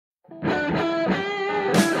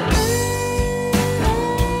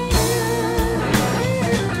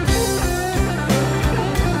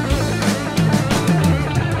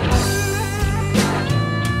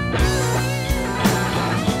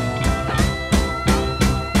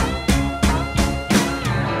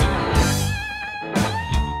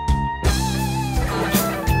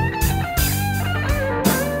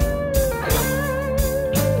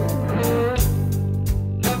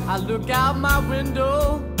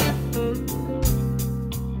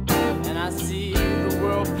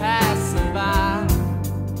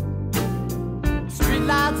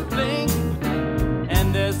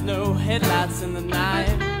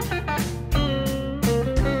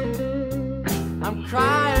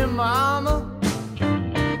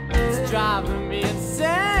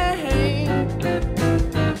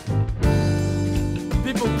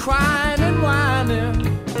crying and whining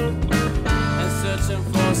and searching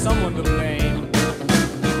for someone to blame.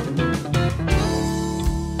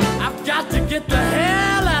 I've got to get the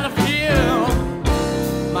hell out of here.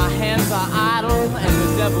 My hands are idle and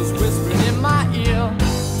the devil's whispering in my ear.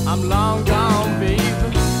 I'm long gone, baby,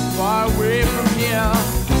 far away from here,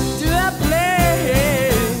 to that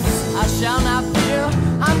place I shall not fear.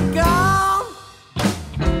 I'm gone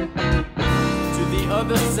to the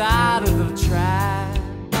other side of the track.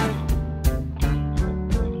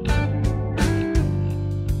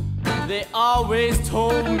 They always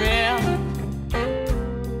told me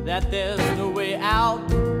that there's no way out,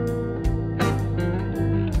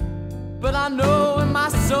 but I know in my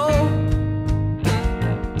soul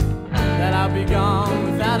that I'll be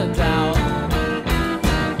gone without a doubt.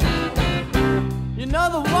 You know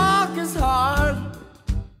the walk is hard,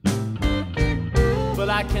 but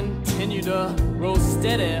I continue to roll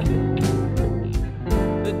steady.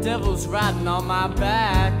 The devil's riding on my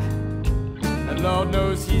back, and Lord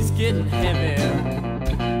knows he's getting heavy.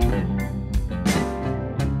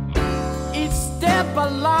 Each step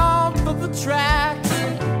along the tracks,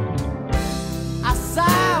 I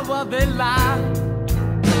sigh while they lie.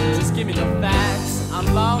 Just give me the facts. I'm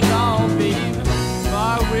long gone, baby,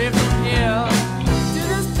 far away from here, to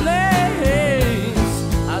this place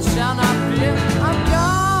I shall not fear. I'm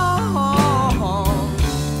gone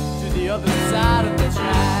to the other side of the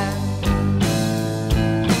track.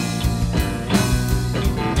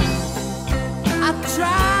 I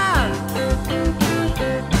tried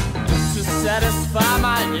to satisfy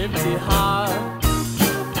my empty heart,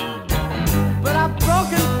 but I've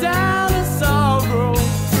broken down in sorrow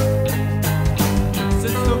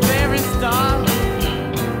since the very start.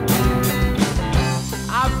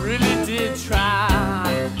 I really did try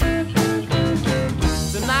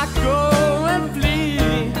to not go and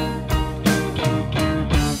flee,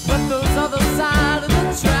 but those other side of the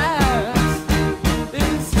tracks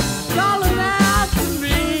is calling out to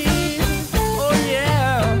me. Oh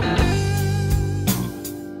yeah.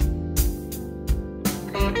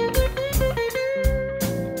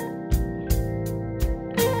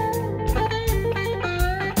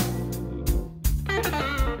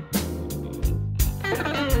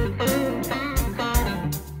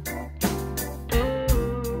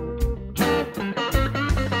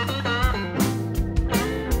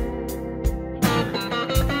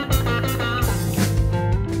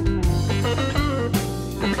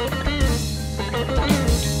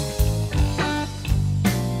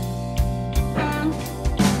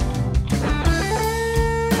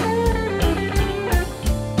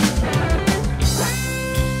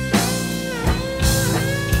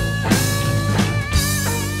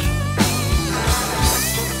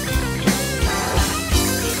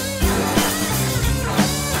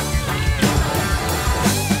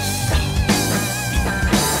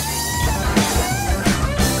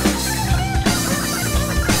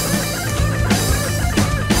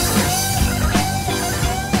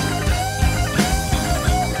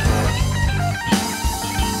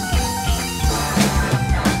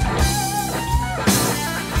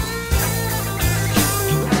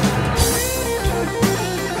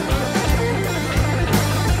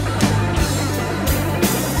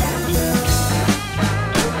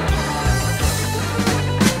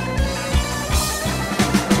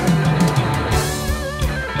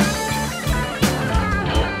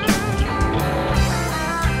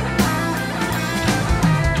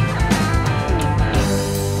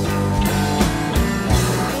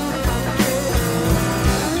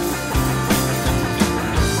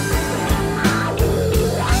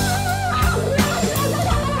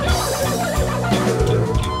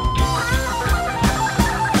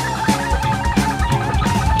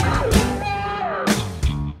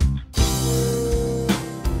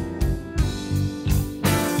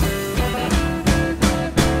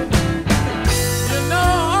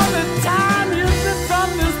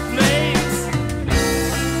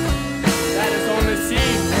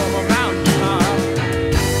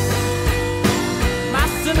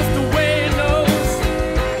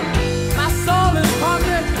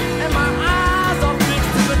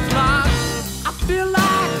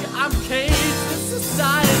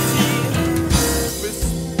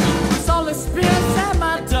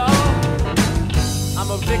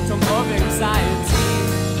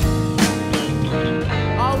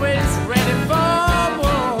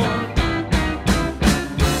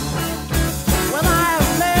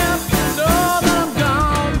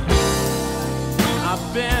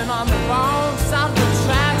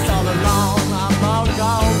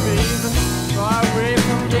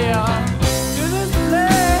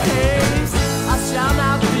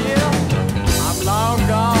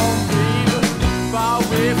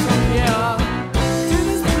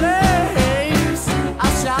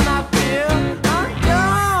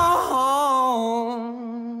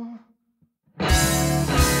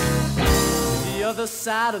 other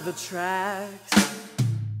side of the tracks.